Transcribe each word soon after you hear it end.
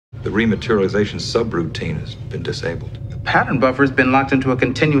The rematerialization subroutine has been disabled. The pattern buffer has been locked into a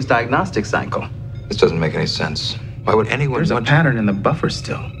continuous diagnostic cycle. This doesn't make any sense. Why would anyone There's a want pattern in the buffer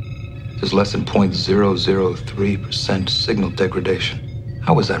still. There's less than 0.003% signal degradation.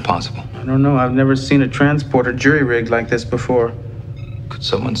 How is that possible? I don't know. I've never seen a transporter jury-rigged like this before. Could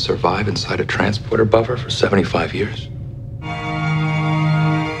someone survive inside a transporter buffer for 75 years?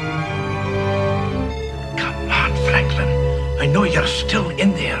 Come on, Franklin. I know you're still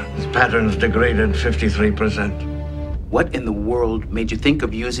in there. His pattern's degraded 53%. What in the world made you think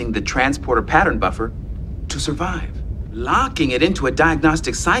of using the transporter pattern buffer to survive? Locking it into a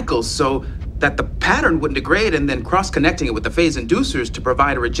diagnostic cycle so that the pattern wouldn't degrade and then cross-connecting it with the phase inducers to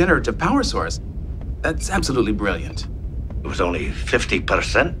provide a regenerative power source. That's absolutely brilliant. It was only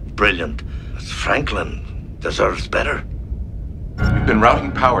 50% brilliant. Franklin deserves better. You've been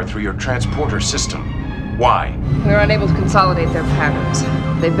routing power through your transporter system. Why? We were unable to consolidate their patterns.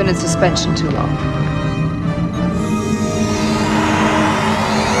 They've been in suspension too long.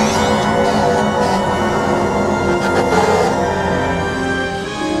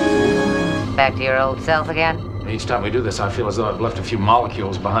 Back to your old self again? Each time we do this, I feel as though I've left a few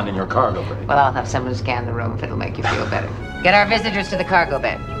molecules behind in your cargo bay. Well, I'll have someone scan the room if it'll make you feel better. Get our visitors to the cargo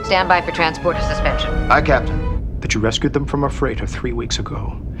bay. Stand by for transporter suspension. Aye, Captain. That you rescued them from a freighter 3 weeks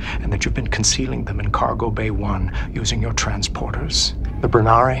ago, and that you've been concealing them in Cargo Bay 1 using your transporters. The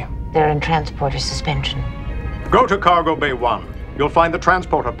Bernari? They're in transporter suspension. Go to Cargo Bay 1. You'll find the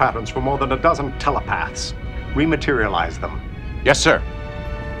transporter patterns for more than a dozen telepaths. Rematerialize them. Yes, sir.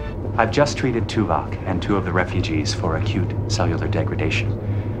 I've just treated Tuvok and 2 of the refugees for acute cellular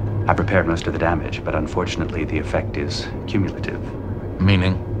degradation. I've repaired most of the damage, but unfortunately the effect is cumulative.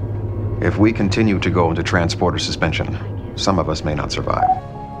 Meaning? If we continue to go into transporter suspension, some of us may not survive.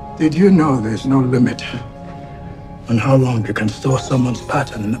 Did you know there's no limit on how long you can store someone's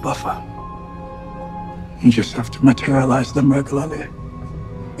pattern in the buffer? You just have to materialize them regularly.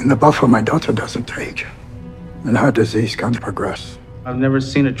 In the buffer, my daughter doesn't age, and her disease can't progress. I've never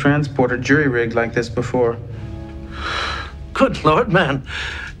seen a transporter jury-rigged like this before. Good Lord, man.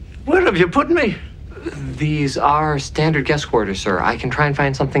 Where have you put me? These are standard guest quarters, sir. I can try and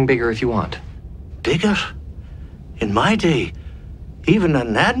find something bigger if you want. Bigger? In my day, even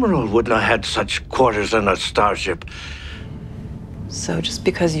an admiral wouldn't have had such quarters on a starship. So just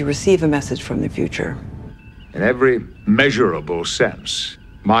because you receive a message from the future. In every measurable sense,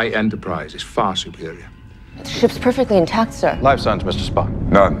 my enterprise is far superior. The ship's perfectly intact, sir. Life signs, Mr. Spock.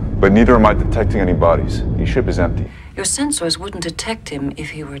 None, but neither am I detecting any bodies. The ship is empty. Your sensors wouldn't detect him if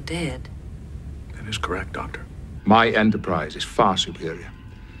he were dead. That is correct, Doctor. My enterprise is far superior.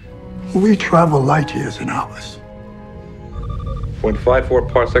 We travel light years in hours.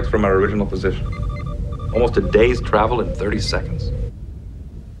 0.54 parsecs from our original position. Almost a day's travel in 30 seconds.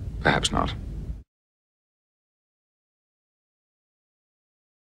 Perhaps not.